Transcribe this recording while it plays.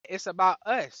it's about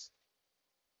us.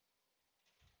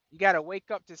 You got to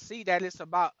wake up to see that it's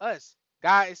about us.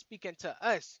 God is speaking to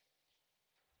us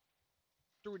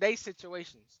through their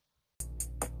situations.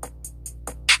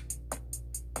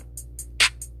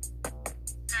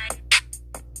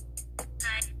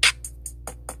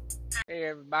 Hey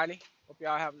everybody, hope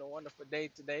y'all having a wonderful day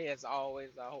today. As always,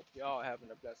 I hope y'all having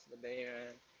a blessed day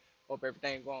and hope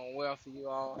everything going well for you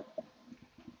all.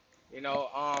 You know,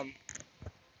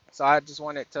 so I just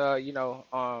wanted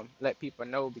to, let people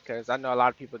know because I know a lot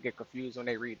of people get confused when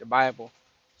they read the Bible.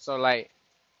 So like,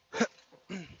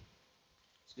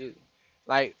 excuse me,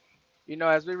 like,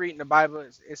 as we read in the Bible,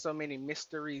 it's so many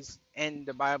mysteries in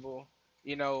the Bible.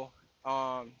 You know,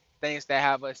 um, things that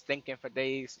have us thinking for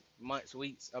days, months,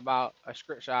 weeks about a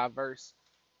scripture, or verse.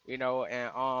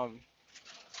 And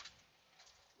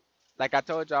like I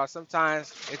told y'all,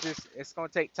 sometimes it's gonna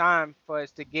take time for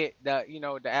us to get the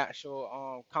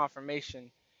actual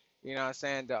confirmation. You know what I'm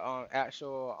saying? The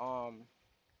actual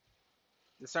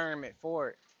discernment for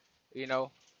it. You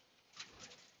know,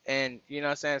 and you know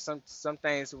what I'm saying, some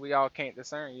things we all can't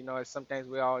discern. It's some things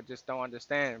we all just don't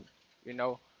understand. You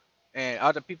know, and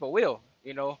other people will.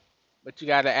 But you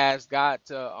gotta ask God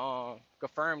to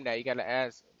confirm that. You gotta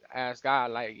ask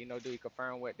God, like, do you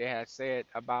confirm what they have said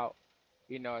about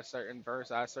a certain verse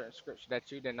or a certain scripture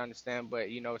that you didn't understand, but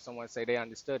someone say they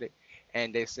understood it,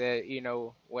 and they said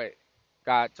what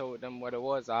God told them what it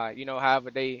was.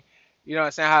 However they, what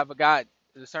I'm saying, however God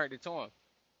discerned it to them.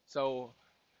 So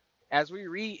as we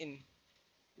read, and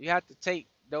you have to take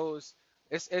those.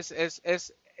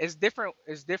 It's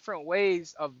different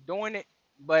ways of doing it,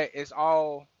 but it's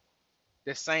all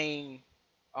the same.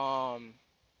 Um,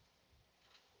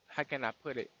 how can I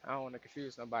put it? I don't want to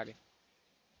confuse nobody.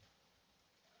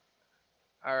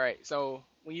 All right. So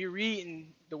when you're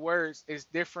reading the words, it's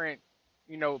different,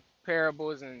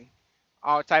 parables and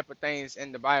all type of things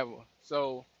in the Bible.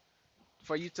 So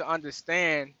for you to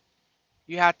understand,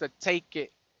 you have to take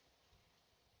it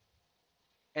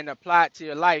and apply it to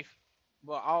your life,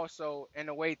 but also in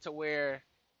a way to where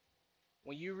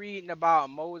when you're reading about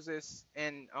Moses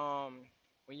and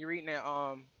when you're reading it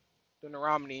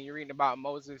Deuteronomy and you're reading about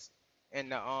Moses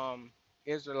and the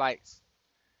Israelites,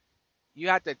 you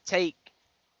have to take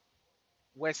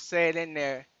what's said in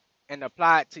there and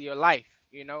apply it to your life,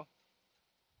 in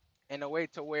a way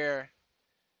to where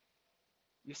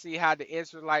you see how the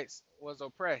Israelites was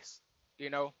oppressed, you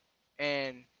know,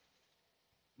 and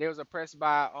they was oppressed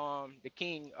by the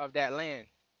king of that land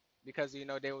because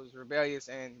they was rebellious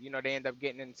and they end up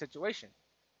getting in the situation.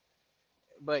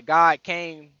 But God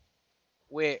came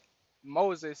with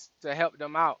Moses to help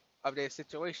them out of their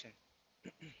situation,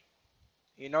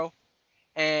 you know?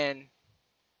 And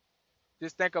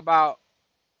just think about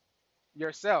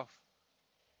yourself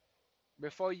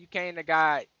before you came to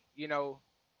God, you know,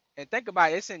 and think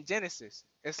about it, it's in Genesis.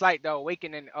 It's like the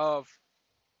awakening of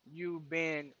you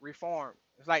being reformed.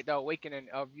 It's like the awakening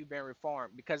of you being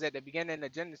reformed because at the beginning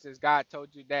of Genesis, God told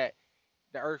you that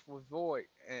the earth was void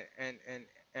and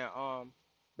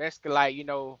basically like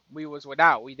we was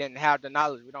without. We didn't have the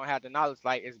knowledge. We don't have the knowledge.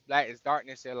 Like it's black, it's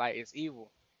darkness, and like it's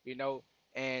evil. You know,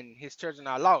 and His children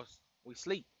are lost. We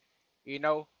sleep. You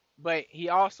know, but He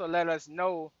also let us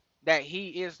know that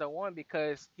He is the one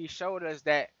because He showed us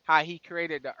that how He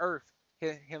created the earth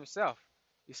Himself.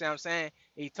 You see what I'm saying?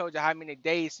 He told you how many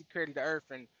days He created the earth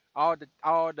and all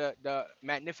the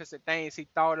magnificent things He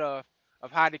thought of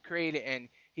how to create it, and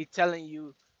He telling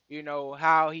you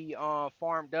how He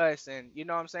formed us, and you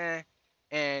know what I'm saying,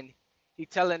 and He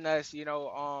telling us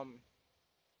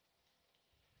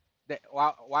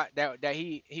that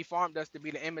he formed us to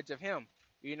be the image of Him,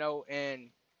 and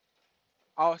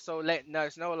also letting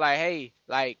us know like, hey,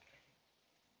 like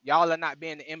y'all are not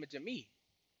being the image of me.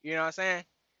 You know what I'm saying?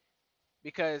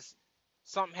 Because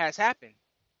something has happened.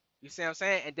 You see what I'm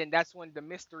saying? And then that's when the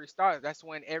mystery starts. That's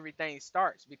when everything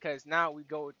starts because now we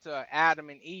go to Adam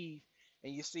and Eve,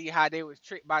 and you see how they was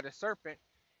tricked by the serpent,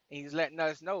 and he's letting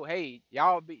us know, hey,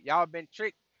 y'all been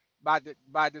tricked by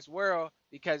this world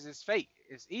because it's fake,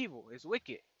 it's evil, it's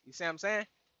wicked. You see what I'm saying?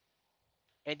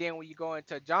 And then when you go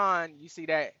into John, you see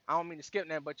that I don't mean to skip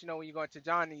that, but when you go into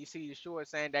John and you see Yeshua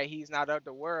saying that he's not of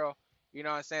the world, you know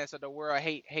what I'm saying? So the world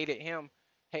hated him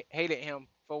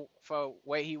for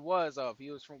what he was of.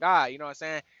 He was from God, you know what I'm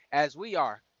saying? As we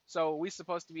are. So we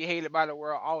supposed to be hated by the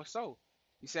world also.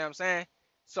 You see what I'm saying?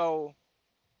 So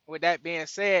with that being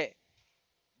said,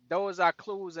 those are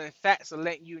clues and facts of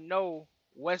letting you know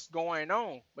what's going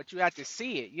on. But you have to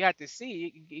see it. You have to see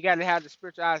it. You got to have the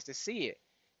spiritual eyes to see it.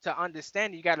 To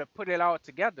understand it, you got to put it all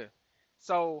together.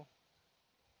 So,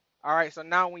 all right. So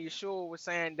now when Yeshua was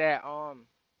saying that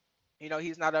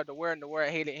He's not of the world, and the world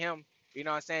hated him. You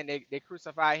know what I'm saying? They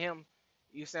crucified him.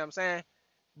 You see what I'm saying?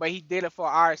 But he did it for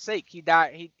our sake. He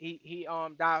died. He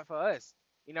died for us.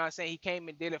 You know what I'm saying? He came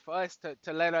and did it for us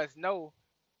to let us know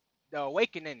the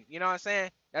awakening. You know what I'm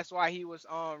saying? That's why he was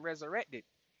resurrected,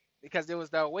 because it was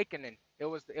the awakening. It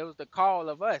was the call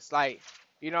of us. Like,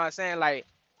 you know what I'm saying? Like,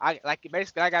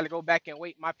 basically I got to go back and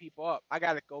wake my people up. I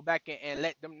got to go back and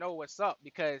let them know what's up,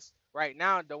 because right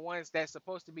now the ones that's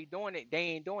supposed to be doing it, they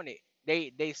ain't doing it.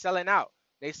 They selling out.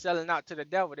 They selling out to the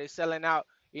devil. They selling out.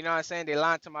 You know what I'm saying? They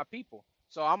lying to my people.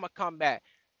 So I'm gonna come back.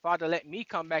 Father, let me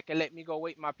come back and let me go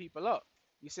wake my people up.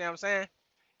 You see what I'm saying?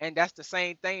 And that's the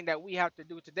same thing that we have to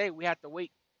do today. We have to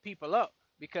wake people up,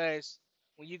 because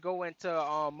when you go into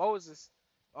Moses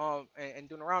and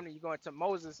Deuteronomy, you go into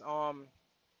Moses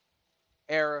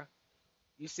era,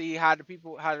 you see how the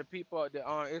people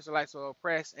the Israelites were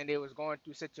oppressed, and they was going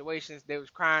through situations. They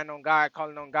was crying on God,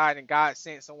 calling on God, and God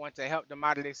sent someone to help them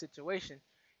out of their situation.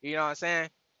 You know what I'm saying?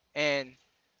 And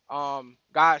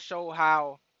God showed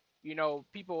how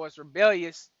people was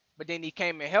rebellious, but then He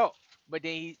came and helped. But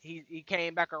then he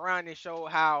came back around and showed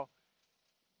how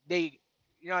they,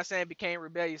 what I'm saying, became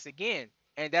rebellious again.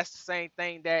 And that's the same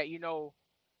thing that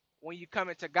when you come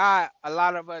into God, a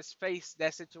lot of us face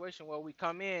that situation where we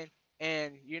come in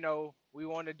and we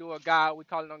want to do a God, we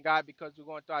calling on God because we're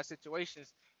going through our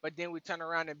situations, but then we turn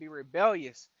around and be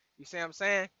rebellious. You see what I'm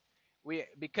saying?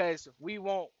 Because we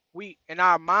in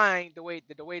our mind, the way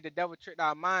the devil tricked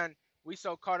our mind, we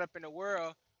so caught up in the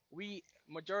world. We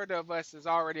Majority of us is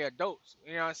already adults.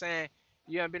 You know what I'm saying?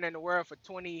 You haven't been in the world for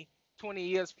 20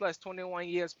 years plus, 21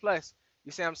 years plus.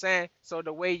 You see what I'm saying? So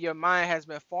the way your mind has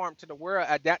been formed to the world,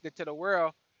 adapted to the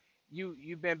world,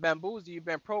 you've been bamboozled, you've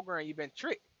been programmed, you've been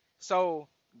tricked. So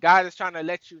God is trying to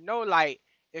let you know, like,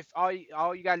 if all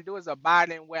you got to do is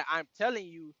abide in where I'm telling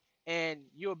you, and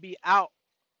you'll be out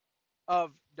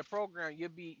of the program. You'll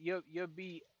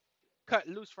be cut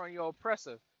loose from your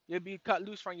oppressor. You'll be cut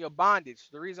loose from your bondage.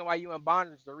 The reason why you in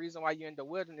bondage, the reason why you're in the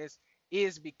wilderness,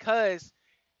 is because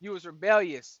you was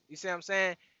rebellious. You see what I'm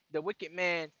saying? The wicked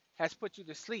man has put you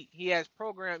to sleep. He has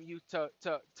programmed you to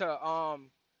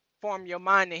form your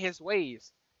mind in his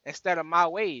ways instead of my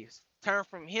ways. Turn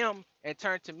from him and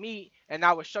turn to me, and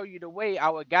I will show you the way. I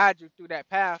will guide you through that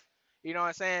path. You know what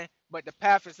I'm saying? But the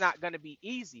path is not gonna be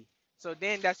easy. So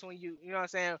then that's when you know what I'm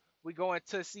saying, we go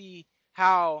into see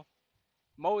how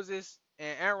Moses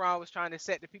and Aaron was trying to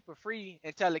set the people free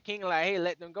and tell the king, like, hey,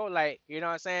 let them go, like, you know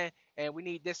what I'm saying? And we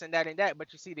need this and that and that.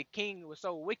 But you see, the king was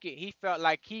so wicked, he felt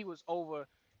like he was over,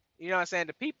 you know what I'm saying,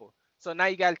 the people. So now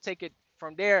you got to take it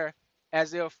from there,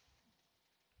 as if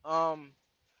um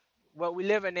what we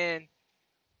living in,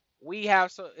 we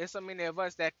have, so it's so many of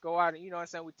us that go out and, you know what I'm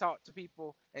saying, we talk to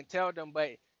people and tell them, but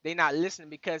they not listening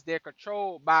because they're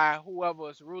controlled by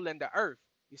whoever's ruling the earth.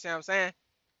 You see what I'm saying?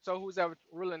 So who's ever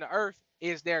ruling the earth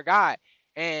is their God.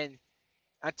 And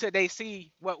until they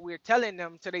see what we're telling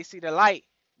them, until they see the light,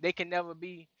 they can never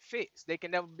be fixed. They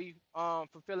can never be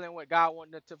fulfilling what God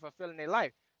wanted them to fulfill in their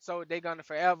life. So they're gonna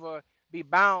forever be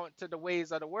bound to the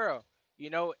ways of the world,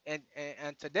 and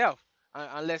to death,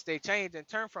 unless they change and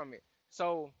turn from it.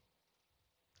 So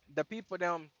the people,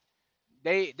 them,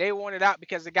 they want it out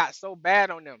because it got so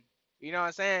bad on them. You know what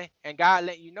I'm saying? And God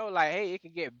let you know, like, hey, it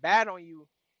can get bad on you,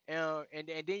 and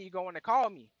then you going to call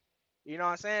me. You know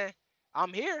what I'm saying?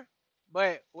 I'm here,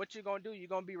 but what you gonna do? You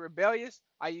gonna be rebellious?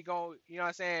 Are you gonna, you know what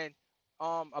I'm saying,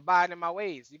 abide in my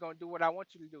ways? You gonna do what I want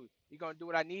you to do? You gonna do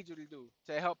what I need you to do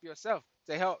to help yourself,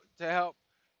 to help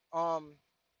um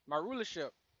my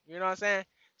rulership. You know what I'm saying?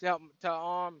 To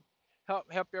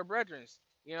help your brethren.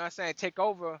 You know what I'm saying? Take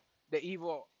over the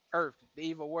evil earth, the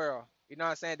evil world. You know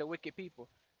what I'm saying? The wicked people.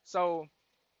 So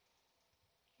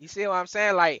you see what I'm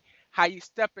saying? Like, how you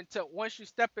step into once you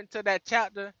step into that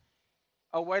chapter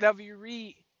or whatever you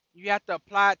read, you have to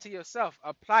apply it to yourself.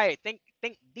 Apply it. Think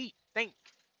deep. Think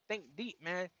deep,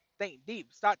 man. Think deep.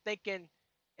 Stop thinking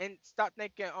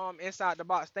inside the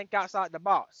box. Think outside the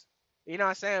box. You know what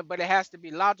I'm saying? But it has to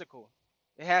be logical.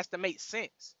 It has to make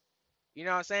sense. You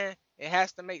know what I'm saying? It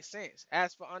has to make sense.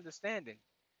 Ask for understanding.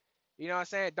 You know what I'm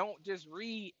saying? Don't just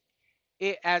read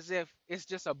it as if it's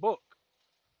just a book,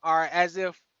 or as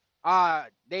if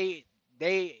they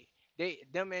they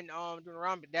them in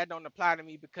Deuteronomy, that don't apply to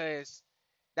me because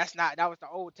that was the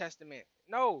Old Testament.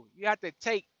 No, you have to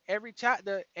take every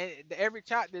chapter, and every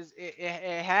chapter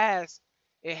it has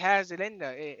it in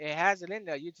there. It has it in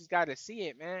there. You just gotta see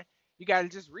it, man. You gotta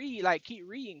just read, like, keep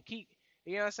reading, keep,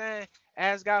 you know what I'm saying?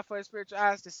 Ask God for His spiritual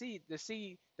eyes to see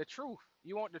the truth.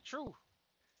 You want the truth.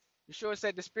 You sure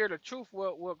said the spirit of truth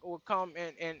will come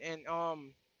and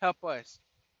help us.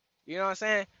 You know what I'm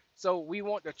saying? So we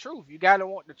want the truth. You gotta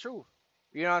want the truth.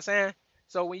 You know what I'm saying?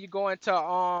 So when you go into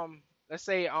let's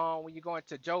say when you go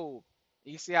into Job,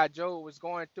 you see how Job was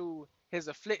going through his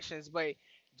afflictions, but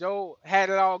Job had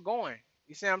it all going.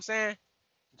 You see what I'm saying?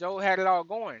 Job had it all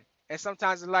going. And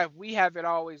sometimes in life we have it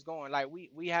always going. Like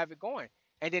we have it going.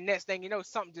 And then next thing you know,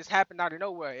 something just happened out of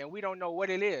nowhere and we don't know what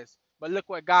it is. But look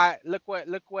what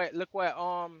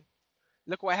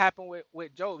happened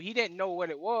with Job. He didn't know what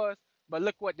it was, but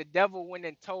look what the devil went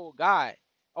and told God.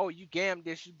 Oh, you gammed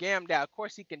this, you gammed that. Of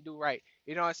course he can do right.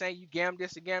 You know what I'm saying? You gammed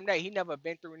this and gammed that. He never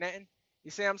been through nothing.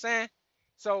 You see what I'm saying?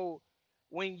 So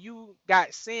when you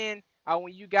got sin or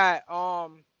when you got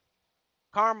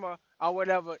karma or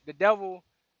whatever, the devil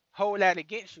hold that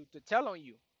against you to tell on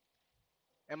you.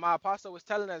 And my apostle was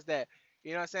telling us that,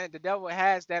 you know what I'm saying, the devil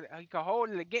has that, he can hold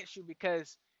it against you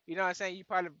because, you know what I'm saying, you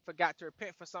probably forgot to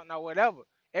repent for something or whatever.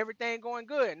 Everything going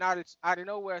good, and out of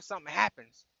nowhere something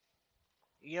happens.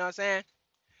 You know what I'm saying?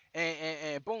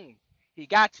 And boom, he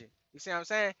got you. You see what I'm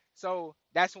saying? So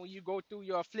that's when you go through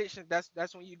your afflictions.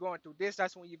 That's when you're going through this.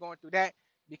 That's when you're going through that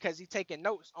because he's taking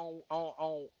notes on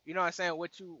you know what I'm saying,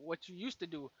 what you used to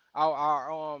do,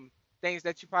 or things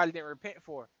that you probably didn't repent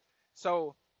for.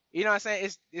 So you know what I'm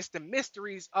saying? It's the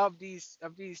mysteries of these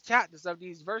chapters, of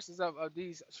these verses, of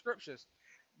these scriptures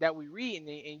that we read,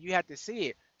 and you have to see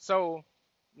it. So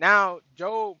now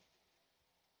Job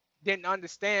didn't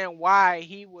understand why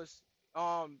he was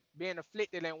being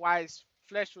afflicted and why his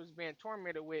flesh was being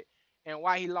tormented with and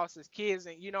why he lost his kids,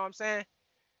 and you know what I'm saying,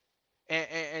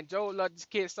 and Job loved his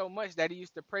kids so much that he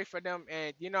used to pray for them,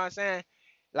 and you know what I'm saying,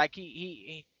 like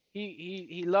he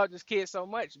loved his kids so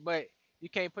much, but you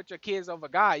can't put your kids over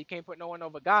God, you can't put no one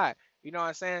over God, you know what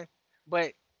I'm saying.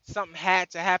 But something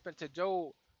had to happen to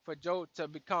Job for Job to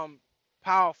become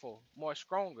powerful, more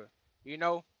stronger, you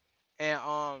know. And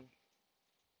um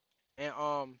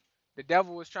and the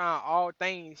devil was trying all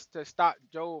things to stop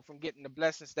Job from getting the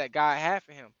blessings that God had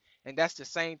for him. And that's the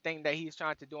same thing that he's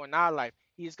trying to do in our life.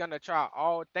 He's gonna try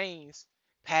all things,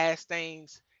 past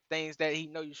things, things that he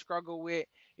know you struggle with.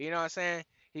 You know what I'm saying?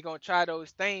 He gonna try those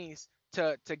things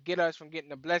to get us from getting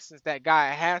the blessings that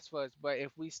God has for us. But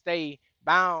if we stay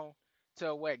bound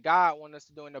to what God wants us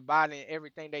to do in the body and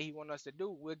everything that He wants us to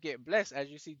do, we'll get blessed. As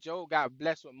you see, Job got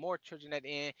blessed with more children at the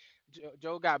end.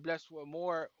 Job got blessed with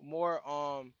more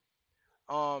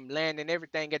land and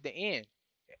everything at the end.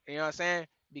 You know what I'm saying?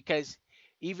 Because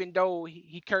even though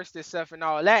he cursed himself and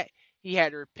all that, he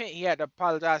had to repent. He had to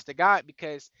apologize to God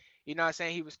because you know what I'm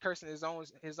saying, he was cursing his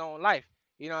own life.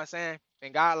 You know what I'm saying?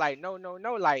 And God like, no, no,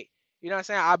 no, like, you know what I'm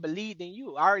saying? I believed in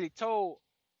you. I already told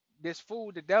this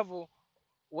fool, the devil,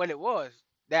 what it was.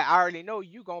 That I already know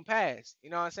you gonna pass. You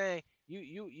know what I'm saying?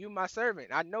 You my servant.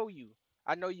 I know you.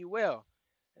 I know you well.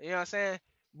 You know what I'm saying?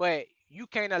 But you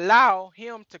can't allow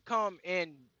him to come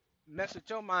and mess with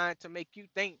your mind to make you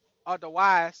think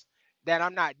otherwise, that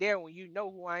I'm not there when you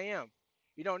know who I am.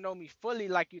 You don't know me fully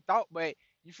like you thought, but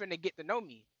you finna get to know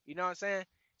me. You know what I'm saying?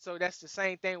 So that's the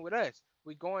same thing with us.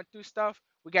 We going through stuff.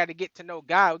 We got to get to know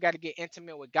God. We got to get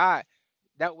intimate with God.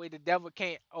 That way the devil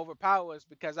can't overpower us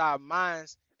because our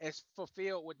minds is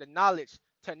fulfilled with the knowledge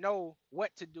to know what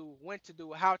to do, when to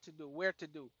do, how to do, where to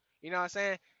do. You know what I'm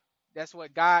saying? That's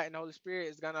what God and the Holy Spirit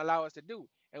is going to allow us to do.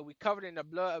 And we covered in the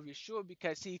blood of Yeshua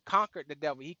because he conquered the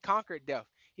devil. He conquered death.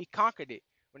 He conquered it.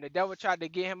 When the devil tried to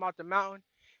get him off the mountain,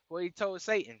 what he told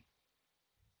Satan,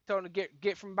 told him to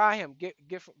get from by him,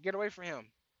 get away from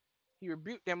him. He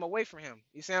rebuked them away from him.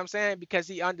 You see what I'm saying? Because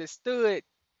he understood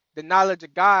the knowledge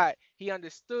of God. He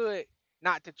understood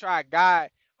not to try God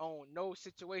on no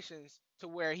situations to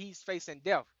where he's facing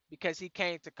death, because he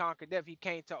came to conquer death. He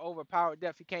came to overpower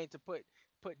death. He came to put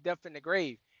death in the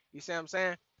grave. You see what I'm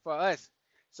saying? For us.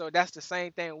 So that's the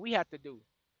same thing we have to do.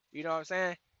 You know what I'm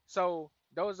saying? So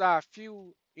those are a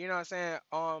few, you know what I'm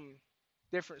saying,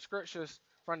 different scriptures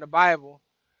from the Bible,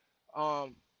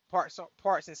 um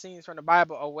parts and scenes from the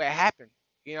Bible of what happened.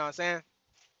 You know what I'm saying?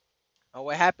 Or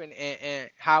what happened, and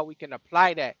how we can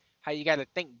apply that. How you got to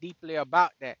think deeply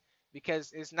about that,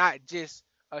 because it's not just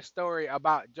a story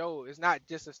about Job. It's not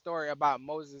just a story about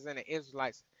Moses and the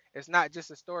Israelites. It's not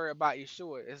just a story about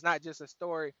Yeshua. It's not just a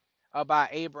story about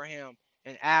Abraham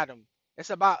and Adam.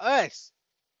 It's about us.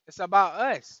 It's about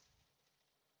us.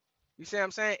 You see what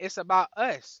I'm saying? It's about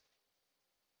us.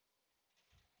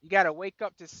 You got to wake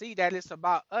up to see that it's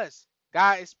about us.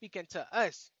 God is speaking to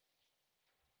us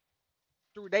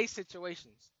through their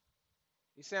situations.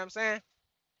 You see what I'm saying?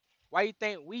 Why you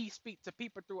think we speak to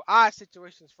people through our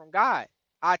situations from God,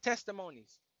 our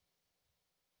testimonies?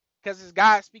 Because it's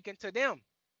God speaking to them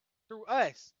through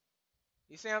us.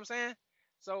 You see what I'm saying?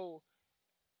 So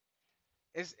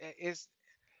it's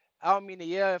I don't mean to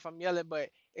yell if I'm yelling, but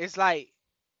it's like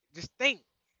just think,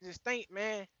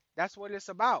 man. That's what it's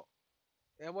about.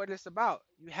 And what it's about.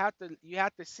 You have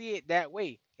to see it that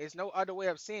way. There's no other way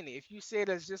of seeing it. If you see it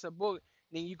as just a book,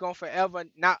 then you're gonna forever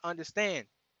not understand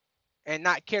and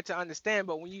not care to understand.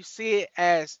 But when you see it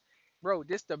as, bro,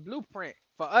 this the blueprint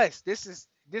for us. This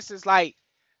is like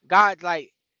God,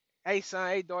 like, hey son,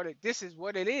 hey daughter, this is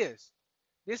what it is.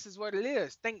 This is what it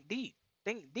is. Think deep.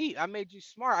 Think deep. I made you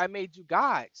smart. I made you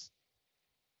gods.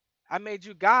 I made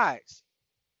you gods.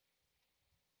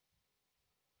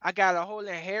 I got a whole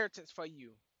inheritance for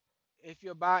you. If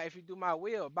you do my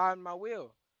will, abide in my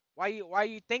will. Why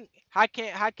you think, how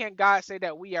can God say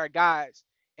that we are gods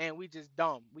and we just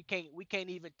dumb? We can't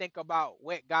even think about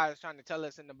what God is trying to tell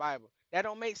us in the Bible. That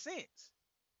don't make sense.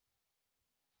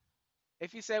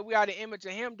 If you say we are the image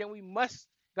of him, then we must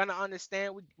gonna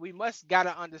understand. We must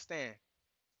gotta understand.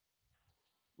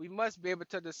 We must be able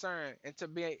to discern and to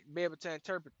be able to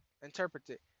interpret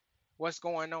it, what's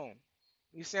going on.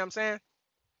 You see what I'm saying?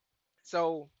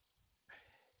 So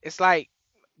it's like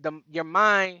your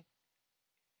mind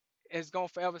is gonna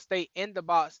forever stay in the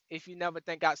box if you never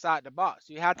think outside the box.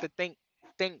 You have to think,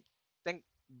 think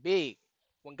big.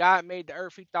 When God made the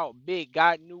earth, He thought big.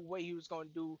 God knew what He was gonna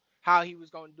do, how He was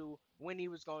gonna do, when He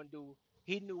was gonna do.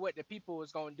 He knew what the people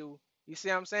was gonna do. You see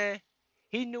what I'm saying?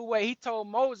 He knew what He told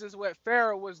Moses what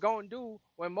Pharaoh was gonna do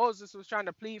when Moses was trying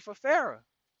to plead for Pharaoh.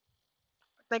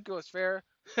 Think it was fair.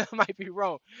 I might be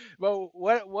wrong, but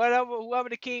whoever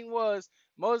the king was,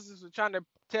 Moses was trying to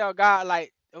tell God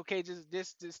like, okay, just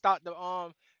stop the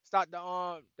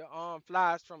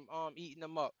flies from eating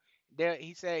them up. There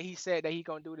he said that he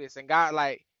gonna do this, and God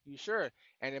like, you sure?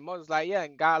 And then Moses like, yeah,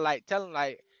 and God like tell him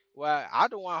like, well, I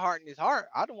don't want to harden his heart.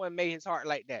 I don't want to make his heart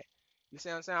like that. You see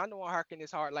what I'm saying? I don't want to harden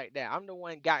his heart like that. I'm the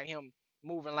one got him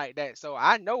moving like that. So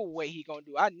I know what he gonna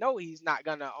do. I know he's not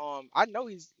gonna I know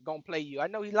he's gonna play you. I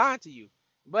know he lying to you.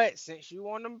 But since you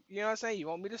want him, you know what I'm saying, you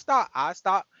want me to stop, I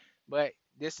stop. But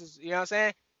this is, you know what I'm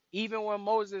saying? Even when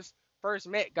Moses first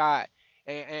met God,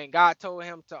 and God told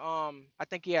him to I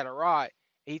think he had a rod.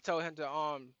 He told him to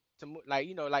like,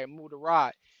 like move the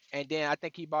rod. And then I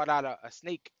think he brought out a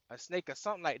snake or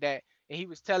something like that. And he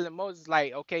was telling Moses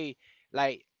like, okay,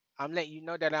 like, I'm letting you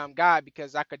know that I'm God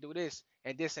because I could do this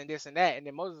and this and this and that. And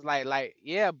then Moses like,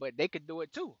 yeah, but they could do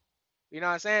it too. You know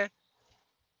what I'm saying?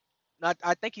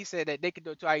 I think he said that they could do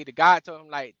it too. Either God told him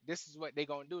like, this is what they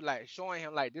gonna do, like showing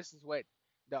him like, this is what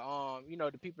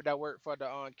the people that work for the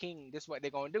king, this is what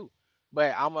they gonna do.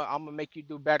 But I'm gonna make you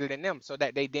do better than them so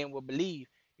that they then will believe.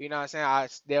 You know what I'm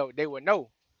saying? They will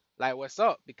know like what's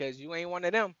up because you ain't one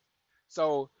of them.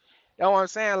 So you know what I'm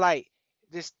saying? Like,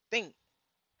 just think.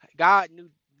 God knew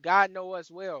God know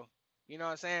us well. You know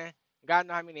what I'm saying? God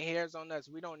know how many hairs on us.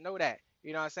 We don't know that.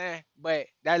 You know what I'm saying? But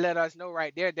that let us know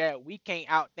right there that we can't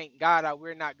outthink God, or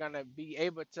we're not gonna be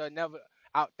able to never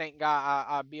outthink God,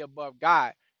 or be above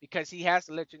God, because He has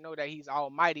to let you know that He's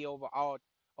Almighty over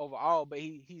all. But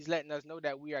He's letting us know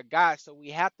that we are God, so we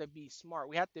have to be smart.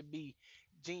 We have to be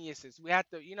geniuses. We have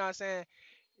to, you know what I'm saying?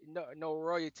 No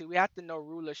royalty. We have to know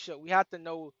rulership. We have to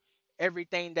know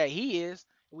everything that He is.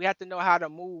 We have to know how to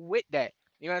move with that.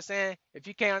 You know what I'm saying? If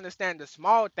you can't understand the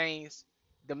small things,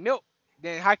 the milk,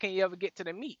 then how can you ever get to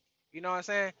the meat? You know what I'm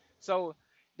saying? So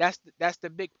that's the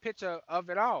big picture of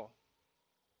it all.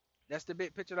 That's the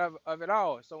big picture of it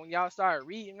all. So when y'all start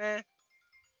reading, man,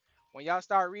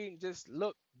 just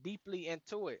look deeply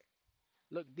into it.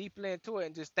 Look deeply into it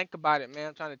and just think about it, man.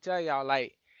 I'm trying to tell y'all,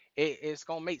 like, it's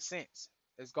gonna make sense.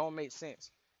 It's gonna make sense.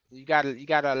 You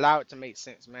gotta allow it to make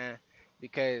sense, man.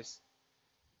 Because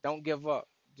don't give up.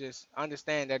 Just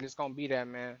understand that it's gonna be there,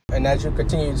 man. And as you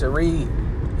continue to read,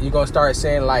 you're gonna start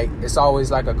saying like, it's always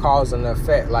like a cause and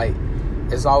effect. Like,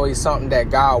 it's always something that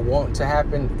God wants to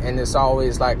happen, and it's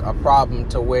always like a problem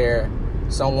to where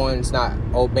someone's not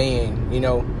obeying,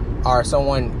 or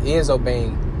someone is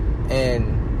obeying,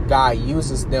 and God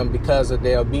uses them because of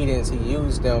their obedience. He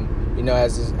used them,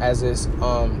 as his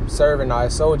servant or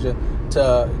his soldier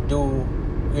to do,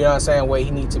 what I'm saying, what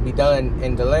he needs to be done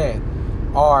in the land.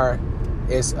 Or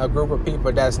it's a group of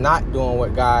people that's not doing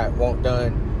what God wants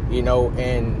done,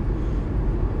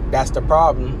 and that's the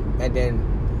problem. And then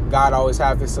God always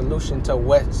have a solution to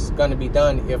what's going to be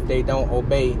done if they don't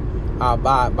obey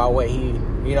by what He,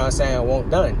 won't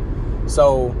done.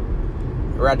 So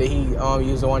rather He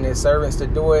use one of His servants to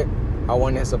do it, or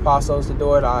one of His apostles to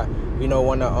do it, or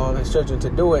one of His children to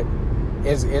do it,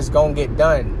 it's gonna get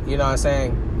done. You know what I'm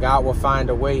saying? God will find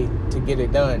a way to get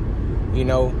it done.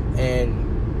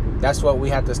 And that's what we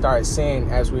have to start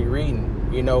seeing as we reading.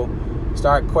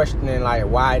 Start questioning like,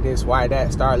 why this, why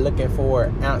that. Start looking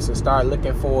for answers. Start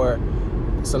looking for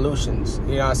solutions.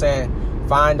 You know what I'm saying?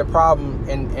 Find the problem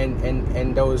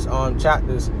in those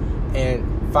chapters,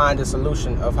 and find the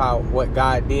solution of what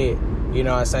God did. You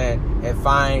know what I'm saying? And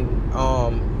find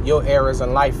your errors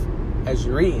in life as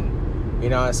you're reading. You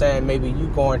know what I'm saying? Maybe you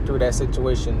going through that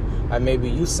situation, or maybe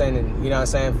you sinning. You know what I'm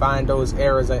saying? Find those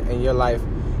errors in your life.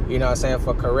 You know what I'm saying,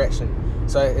 for correction.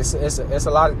 So it's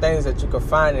a lot of things that you can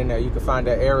find in there. You can find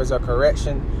the errors of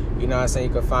correction. You know what I'm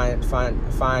saying? You can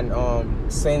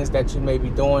find sins that you may be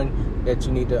doing that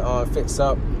you need to fix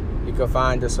up. You can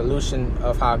find the solution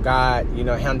of how God,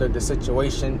 handled the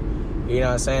situation. You know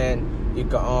what I'm saying? You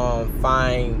can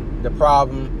find the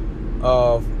problem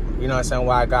of,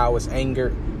 why God was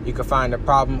angered. You can find the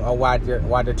problem of why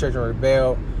the children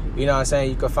rebelled. You know what I'm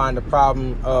saying? You can find the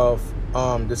problem of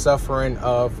the suffering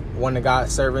of one of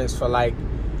God's servants, for like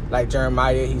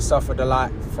Jeremiah. He suffered a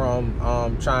lot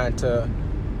from trying to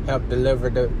help deliver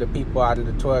the people out of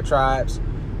the 12 tribes.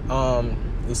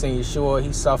 You see Yeshua,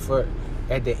 he suffered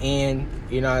at the end,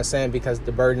 you know what I'm saying, because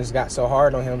the burdens got so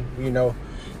hard on him,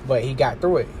 but he got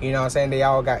through it. You know what I'm saying? They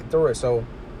all got through it. So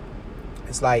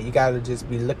it's like you got to just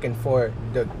be looking for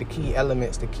the key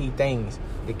elements, the key things,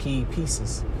 the key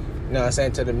pieces, you know what I'm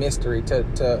saying, to the mystery, to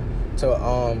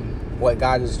what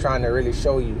God is trying to really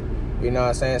show you. You know what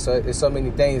I'm saying? So there's so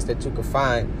many things that you can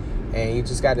find, and you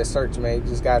just got to search, man. You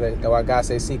just got to, why God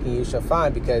says, seeking you shall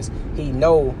find, because he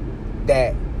know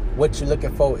that what you're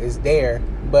looking for is there,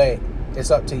 but it's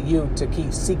up to you to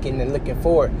keep seeking and looking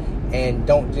for it. And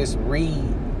don't just read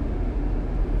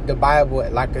the Bible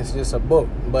like it's just a book,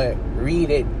 but read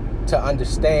it to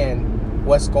understand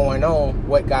what's going on,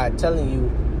 what God telling you.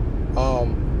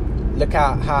 Look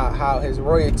how his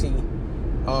royalty,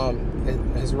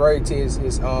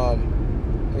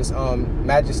 his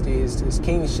majesty, his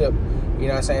kingship, you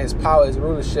know what I'm saying, his power, his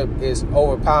rulership is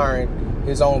overpowering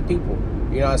his own people.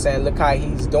 You know what I'm saying? Look how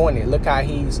he's doing it. Look how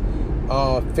he's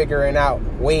figuring out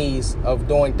ways of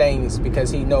doing things,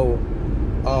 because he know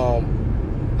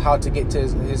how to get to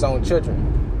his own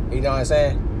children. You know what I'm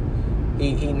saying?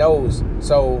 He knows.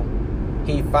 So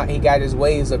he got his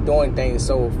ways of doing things.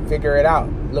 So figure it out.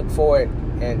 Look for it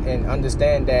and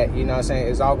understand that, you know what I'm saying,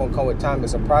 it's all going to come with time.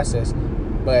 It's a process.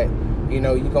 But, you're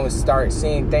going to start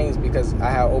seeing things because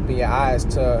I have opened your eyes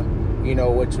to,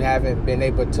 what you haven't been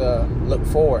able to look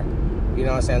for. You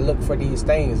know what I'm saying? Look for these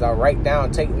things. Write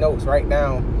down, take notes, write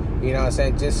down, you know what I'm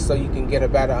saying, just so you can get a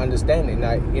better understanding.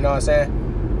 Like, you know what I'm saying?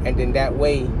 And then that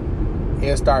way,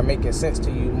 it'll start making sense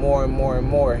to you more and more and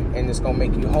more. And it's going to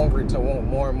make you hungry to want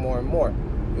more and more and more.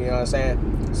 You know what I'm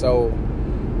saying? So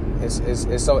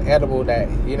it's so edible that,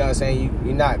 you know what I'm saying,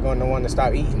 you're not going to want to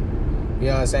stop eating. You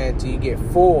know what I'm saying? Till you get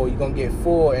full. You're going to get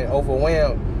full and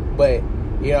overwhelmed. But,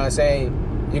 you know what I'm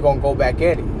saying, you're going to go back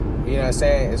at it. You know what I'm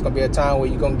saying? It's going to be a time where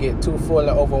you're going to get too full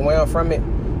and overwhelmed from it.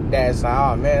 That's like,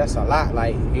 oh, man, that's a lot.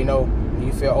 Like, you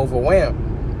feel overwhelmed,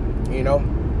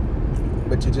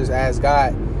 But you just ask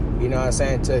God, you know what I'm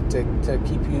saying, to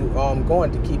keep you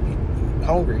going, to keep you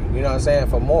hungry, you know what I'm saying,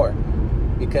 for more.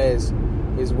 Because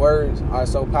his words are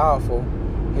so powerful.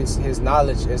 His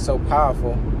knowledge is so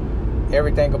powerful.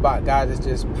 Everything about God is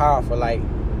just powerful. Like,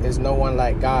 there's no one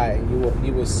like God.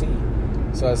 You will see.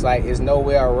 So it's like, it's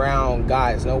nowhere around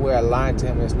God. It's nowhere aligned to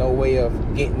him. There's no way of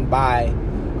getting by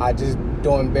just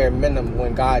doing bare minimum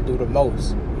when God do the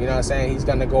most. You know what I'm saying? He's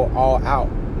going to go all out.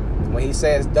 When he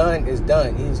says done, it's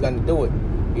done. He's going to do it.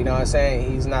 You know what I'm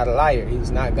saying? He's not a liar.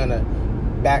 He's not going to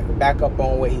back up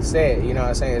on what he said. You know what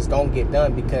I'm saying? It's going to get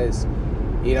done because,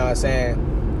 you know what I'm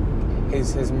saying,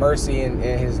 his mercy and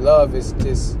his love is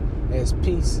just, and his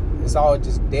peace, it's all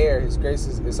just there. His grace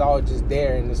it's all just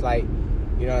there. And it's like,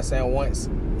 you know what I'm saying, once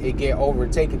it get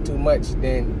overtaken too much,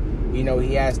 then,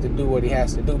 he has to do what he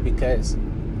has to do, because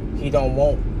he don't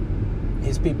want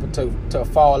his people to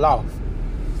fall off.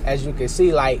 As you can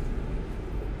see, like,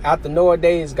 after Noah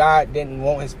days, God didn't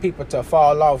want his people to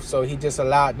fall off, so he just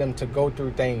allowed them to go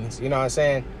through things, you know what I'm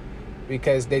saying,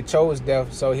 because they chose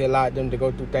death, so he allowed them to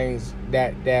go through things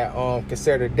that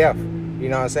considered death, you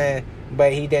know what I'm saying,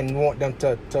 but he didn't want them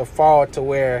to fall to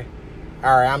where,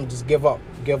 all right, I'm just give up.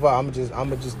 I'm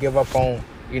just give up on,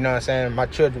 you know what I'm saying, my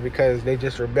children, because they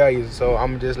just rebellious. So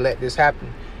I'm just let this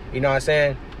happen. You know what I'm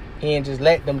saying? He didn't just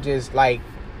let them just like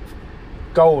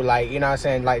go, like, you know what I'm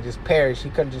saying, like just perish.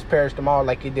 He couldn't just perish them all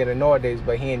like he did in Noah days,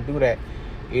 but he didn't do that.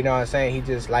 You know what I'm saying? He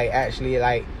just like actually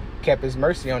like kept his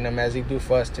mercy on them as he do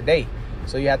for us today.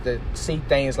 So you have to see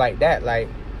things like that, like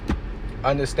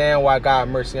understand why God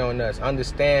mercy on us.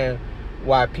 Understand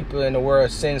why people in the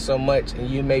world sin so much, and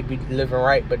you may be living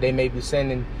right, but they may be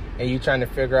sinning, and you trying to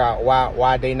figure out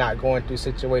why they not going through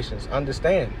situations.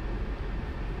 Understand,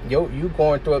 you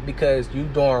going through it because you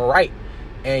doing right.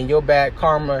 and your bad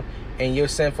karma and your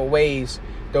sinful ways,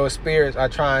 those spirits are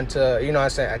trying to,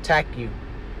 attack you.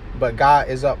 But God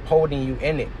is upholding you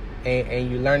in it. And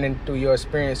you learning through your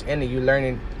experience in it. You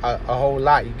learning a whole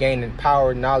lot. You gaining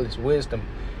power, knowledge, wisdom,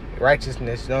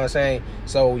 righteousness. You know what I'm saying?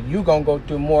 So you going to go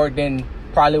through more than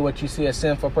probably what you see a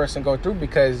sinful person go through,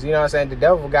 because, the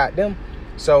devil got them.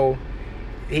 So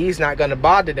he's not going to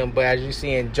bother them. But as you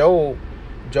see in Job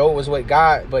was with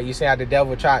God, but you see how the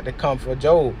devil tried to come for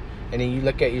Job. And then you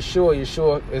look at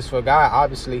Yeshua is for God,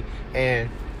 obviously, and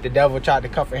the devil tried to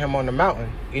comfort him on the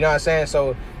mountain. You know what I'm saying?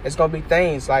 So it's gonna be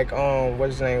things like what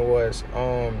his name was,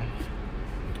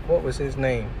 what was his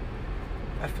name?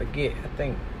 I forget. I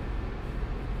think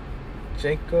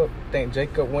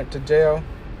Jacob went to jail.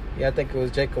 Yeah, I think it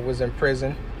was Jacob was in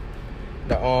prison.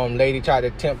 The lady tried to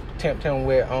tempt him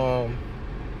with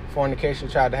fornication,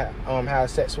 tried to have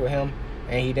sex with him,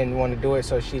 and he didn't want to do it,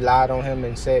 so she lied on him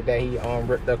and said that he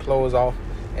ripped her clothes off,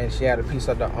 and she had a piece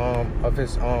of the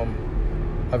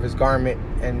of his garment,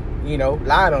 and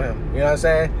lied on him. You know what I'm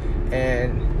saying?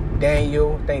 And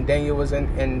Daniel, I think Daniel was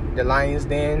in the lion's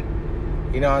den.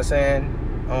 You know what I'm saying?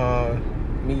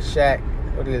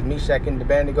 Meshach and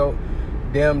Abednego,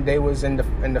 they was in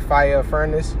the fire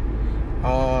furnace.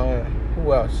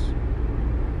 Who else?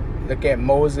 Look at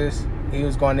Moses. He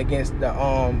was going against the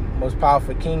most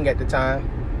powerful king at the time,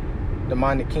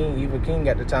 demonic king, evil king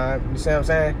at the time. You see what I'm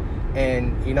saying?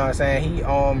 And you know what I'm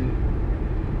saying?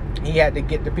 He had to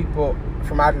get the people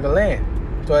from out of the land.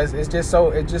 So it's just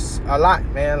a lot,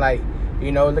 man. Like,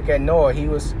 look at Noah. He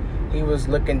was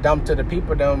looking dumb to the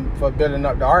people for building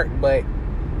up the ark, but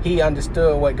he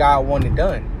understood what God wanted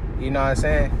done. You know what I'm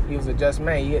saying? He was a just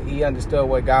man. He understood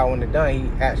what God wanted done. He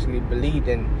actually believed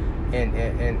and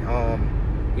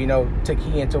took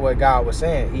heed into what God was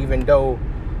saying, even though,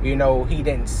 he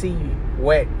didn't see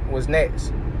what was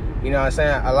next. You know what I'm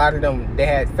saying? A lot of them, they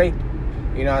had faith.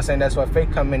 You know what I'm saying? That's what faith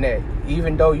come in at.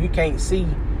 Even though you can't see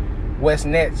what's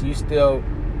next, you still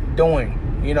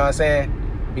doing. You know what I'm saying?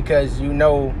 Because you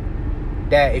know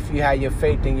that if you have your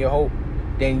faith and your hope,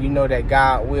 then you know that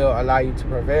God will allow you to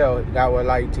prevail. God will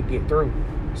allow you to get through.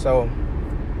 So,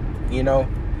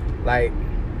 like,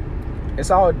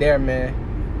 it's all there,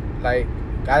 man. Like,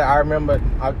 I remember,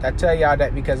 I tell y'all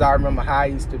that because I remember how I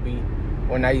used to be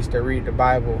when I used to read the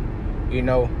Bible,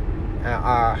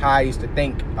 how I used to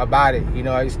think about it.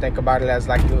 I used to think about it as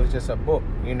like it was just a book.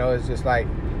 It's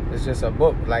just a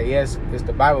book. Like, yes, it's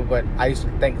the Bible, but I used to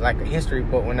think like a history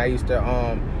book when I used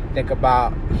to think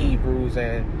about Hebrews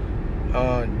and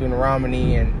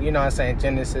Deuteronomy and,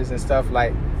 Genesis and stuff.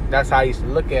 Like, that's how I used to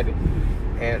look at it.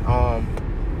 And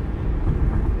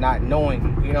not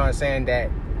knowing, that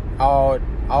all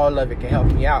of it can help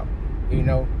me out.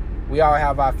 We all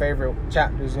have our favorite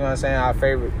chapters, our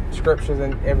favorite scriptures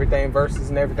and everything, verses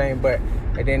and everything, but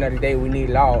at the end of the day, we need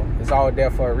it all. It's all there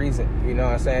for a reason.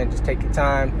 Just take your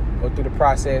time, go through the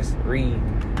process, read.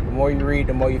 The more you read,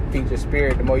 the more you feed your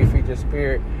spirit. The more you feed your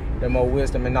spirit, the more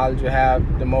wisdom and knowledge you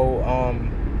have, the more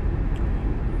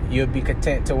you'll be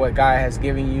content to what God has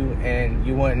given you, and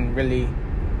you wouldn't really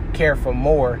care for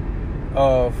more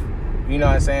of,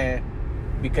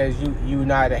 because you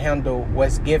know how to handle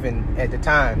what's given at the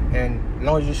time. And as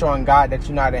long as you're showing God that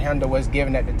you know how to handle what's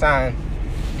given at the time,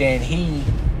 then He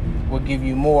will give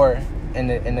you more in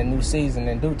the new season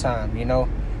in due time,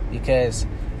 because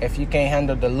if you can't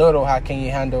handle the little, how can you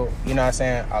handle,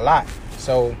 a lot?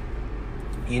 So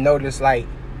you notice, like,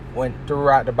 when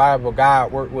throughout the Bible,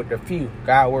 God worked with the few.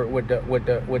 God worked with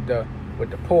the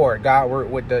poor. God worked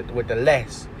with the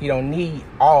less. He don't need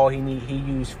all. He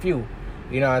used few.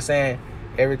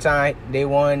 Every time they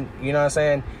won, he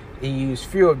used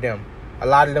few of them. A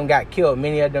lot of them got killed.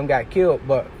 Many of them got killed,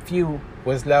 but few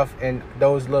was left, and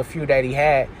those little few that he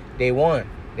had, they won.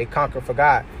 They conquered for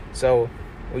God. So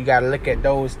we got to look at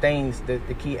those things, the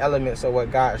key elements of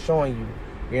what God's showing you.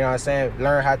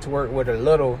 Learn how to work with a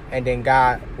little, and then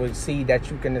God will see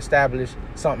that you can establish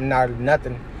something out of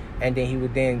nothing, and then He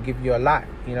would then give you a lot.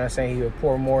 He will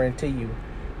pour more into you,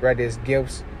 whether it's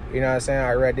gifts, or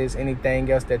whether it's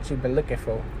anything else that you've been looking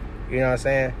for.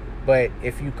 But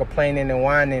if you complaining and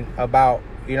whining about,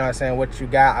 what you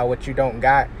got or what you don't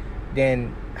got,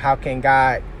 then how can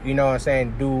God,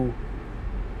 do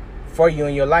for you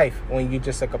in your life when you're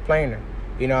just a complainer?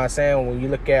 When you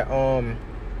look at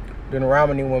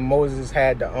Deuteronomy, when Moses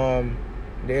had the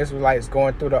Israelites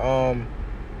going through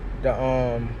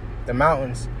the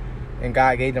mountains, and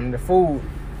God gave them the food,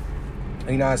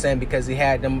 because He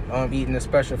had them eating a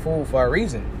special food for a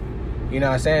reason,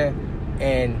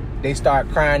 and they start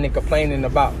crying and complaining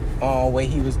about what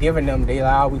he was giving them. They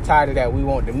like, oh, we tired of that. We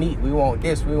want the meat. We want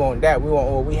this. We want that. We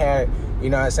want what we had, you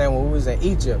know what I'm saying, when we was in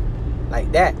Egypt.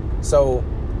 Like that. So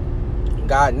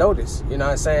God noticed, you know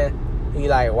what I'm saying? He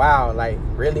like, wow, like,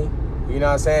 really? You know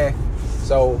what I'm saying?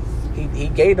 So he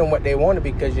gave them what they wanted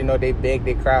because, you know, they begged,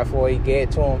 they cried for it. He gave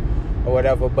it to them or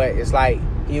whatever. But it's like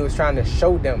he was trying to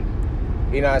show them,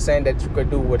 you know what I'm saying, that you could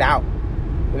do without.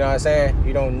 You know what I'm saying?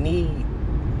 You don't need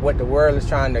what the world is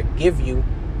trying to give you.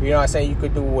 You know what I'm saying? You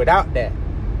could do without that.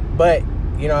 But,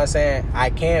 you know what I'm saying, I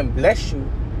can bless you.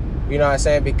 You know what I'm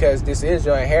saying? Because this is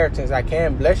your inheritance. I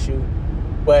can bless you.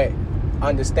 But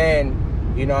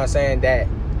understand, you know what I'm saying, that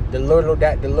the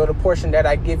little portion that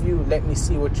I give you, let me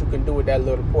see what you can do with that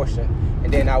little portion.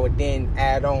 And then I would then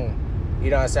add on.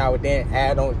 You know what I'm saying? I would then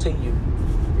add on to you.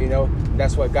 You know,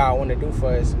 that's what God want to do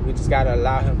for us. We just got to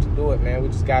allow him to do it, man.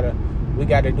 We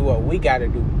got to do what we got to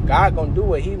do. God going to do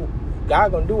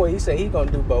what he said he going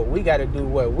to do, but we got to do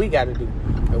what we got to do.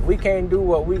 If we can't do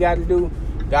what we got to do,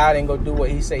 God ain't going to do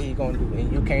what he said he going to do.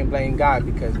 And you can't blame God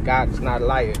because God is not a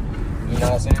liar. You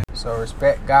know what I'm saying? So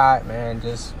respect God, man.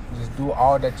 Just do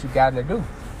all that you got to do. You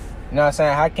know what I'm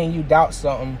saying? How can you doubt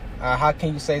something? How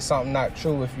can you say something not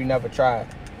true if you never tried?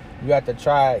 You have to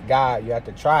try it, God. You have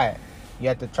to try it. You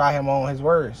have to try him on his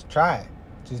words. Try it.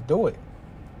 Just do it.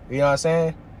 You know what I'm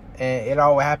saying? And it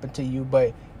all will happen to you,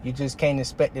 but you just can't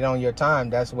expect it on your time.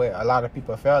 That's where a lot of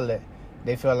people feel it.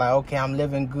 They feel like, okay, I'm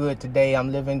living good today.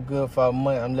 I'm living good for a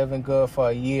month. I'm living good for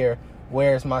a year.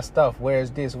 Where's my stuff? Where's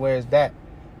this? Where's that?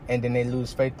 And then they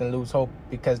lose faith and lose hope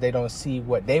because they don't see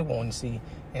what they want to see.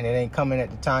 And it ain't coming at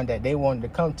the time that they wanted to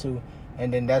come to.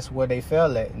 And then that's where they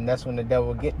fail at. And that's when the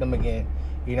devil get them again.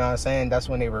 You know what I'm saying? That's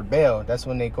when they rebel. That's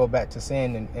when they go back to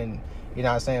sin and you know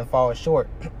what I'm saying, fall short.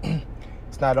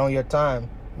 It's not on your time.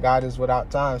 God is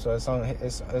without time, so it's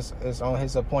on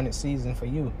his appointed season for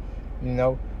you. You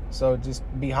know? So just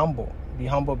be humble. Be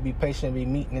humble, be patient, be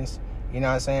meekness, you know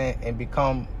what I'm saying, and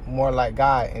become more like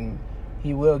God, and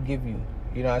he will give you.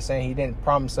 You know what I'm saying? He didn't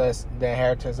promise us the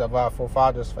inheritance of our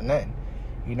forefathers for nothing.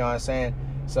 You know what I'm saying?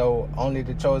 So only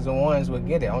the chosen ones would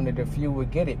get it. Only the few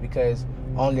would get it because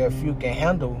only a few can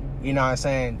handle, you know what I'm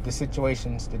saying, the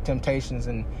situations, the temptations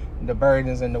and the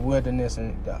burdens and the wilderness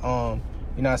and the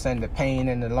you know what I'm saying, the pain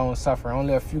and the long suffering.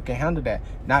 Only a few can handle that.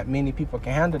 Not many people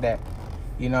can handle that.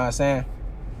 You know what I'm saying?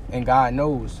 And God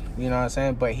knows, you know what I'm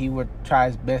saying? But he would try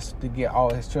his best to get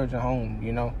all his children home,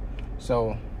 you know?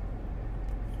 So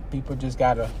people just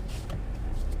gotta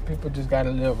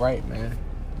live right, man.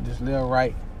 Just live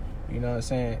right. You know what I'm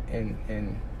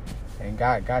saying? And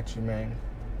God got you, man.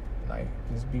 Like,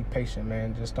 just be patient,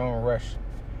 man. Just don't rush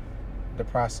the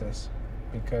process.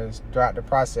 Because throughout the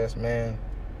process, man,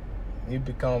 you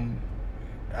become,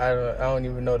 I don't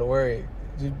even know the word.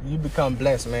 You become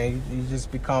blessed, man. You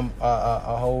just become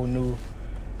a whole new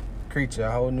creature,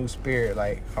 a whole new spirit,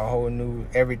 like a whole new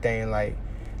everything. Like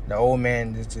the old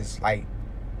man is just like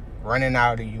running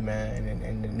out of you, man,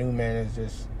 and the new man is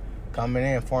just coming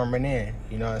in, forming in.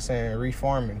 You know what I'm saying?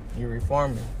 Reforming. You're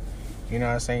reforming. You know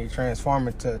what I'm saying? You're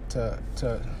transforming to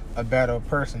a better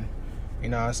person. You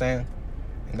know what I'm saying?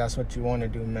 And that's what you want to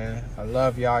do, man. I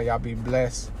love y'all. Y'all be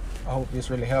blessed. I hope this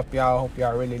really helped y'all. I hope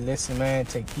y'all really listen, man.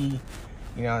 Take heed.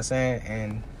 You know what I'm saying?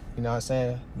 And, you know what I'm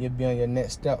saying? You'll be on your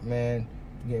next step, man.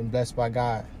 Getting blessed by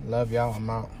God. Love y'all. I'm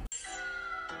out.